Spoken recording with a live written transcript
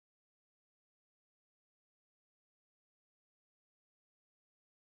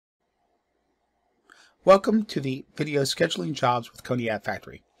Welcome to the video Scheduling Jobs with Kony App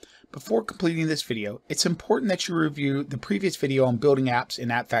Factory. Before completing this video, it's important that you review the previous video on building apps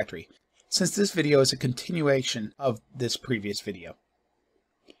in App Factory, since this video is a continuation of this previous video.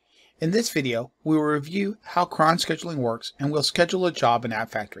 In this video, we will review how cron scheduling works and we'll schedule a job in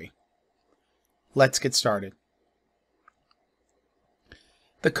App Factory. Let's get started.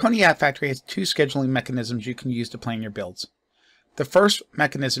 The Kony App Factory has two scheduling mechanisms you can use to plan your builds. The first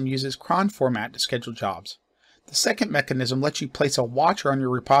mechanism uses cron format to schedule jobs. The second mechanism lets you place a watcher on your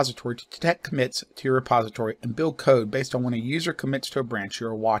repository to detect commits to your repository and build code based on when a user commits to a branch you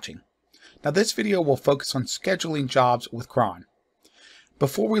are watching. Now this video will focus on scheduling jobs with cron.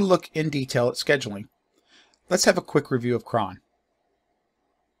 Before we look in detail at scheduling, let's have a quick review of cron.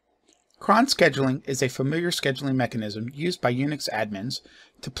 Cron scheduling is a familiar scheduling mechanism used by Unix admins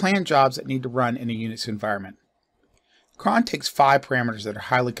to plan jobs that need to run in a Unix environment. Cron takes 5 parameters that are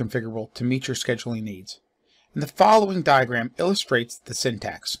highly configurable to meet your scheduling needs. And the following diagram illustrates the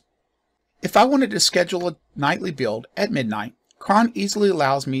syntax. If I wanted to schedule a nightly build at midnight, cron easily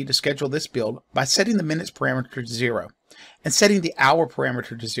allows me to schedule this build by setting the minutes parameter to 0 and setting the hour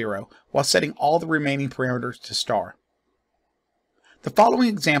parameter to 0 while setting all the remaining parameters to star. The following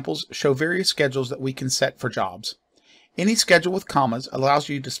examples show various schedules that we can set for jobs. Any schedule with commas allows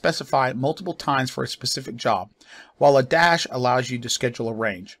you to specify multiple times for a specific job, while a dash allows you to schedule a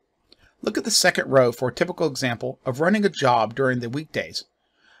range. Look at the second row for a typical example of running a job during the weekdays.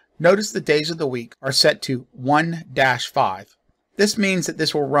 Notice the days of the week are set to 1-5. This means that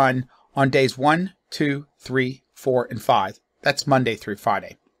this will run on days 1, 2, 3, 4, and 5. That's Monday through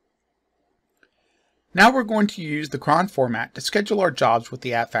Friday. Now we're going to use the cron format to schedule our jobs with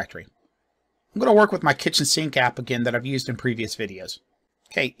the App Factory. I'm going to work with my kitchen sink app again that I've used in previous videos.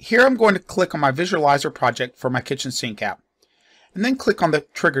 Okay, here I'm going to click on my visualizer project for my kitchen sink app, and then click on the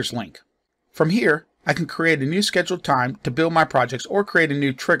triggers link. From here, I can create a new scheduled time to build my projects or create a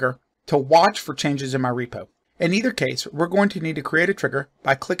new trigger to watch for changes in my repo. In either case, we're going to need to create a trigger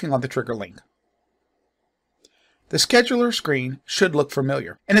by clicking on the trigger link. The scheduler screen should look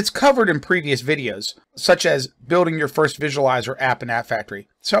familiar, and it's covered in previous videos, such as building your first visualizer app in App Factory,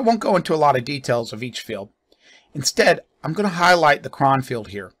 so I won't go into a lot of details of each field. Instead, I'm going to highlight the cron field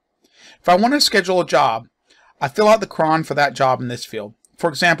here. If I want to schedule a job, I fill out the cron for that job in this field. For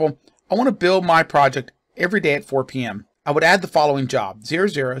example, I want to build my project every day at 4 p.m. I would add the following job,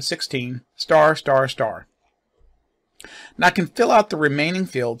 0016 ****. Now I can fill out the remaining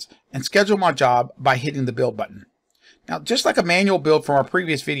fields and schedule my job by hitting the build button. Now, just like a manual build from our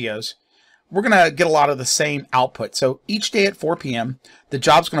previous videos, we're going to get a lot of the same output. So each day at 4 p.m., the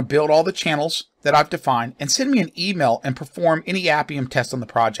job's going to build all the channels that I've defined and send me an email and perform any Appium test on the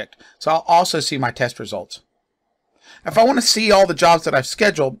project. So I'll also see my test results. If I want to see all the jobs that I've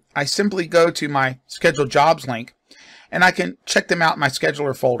scheduled, I simply go to my scheduled jobs link and I can check them out in my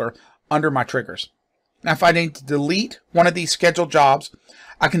scheduler folder under my triggers. Now, if I need to delete one of these scheduled jobs,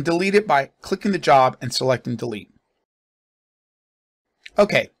 I can delete it by clicking the job and selecting delete.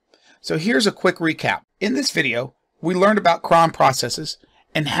 Okay, so here's a quick recap. In this video, we learned about cron processes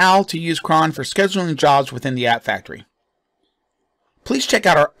and how to use cron for scheduling jobs within the App Factory. Please check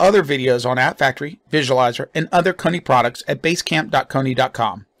out our other videos on App Factory, Visualizer, and other Kony products at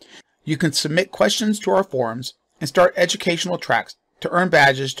basecamp.kony.com. You can submit questions to our forums and start educational tracks to earn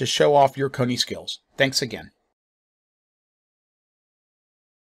badges to show off your Kony skills. Thanks again.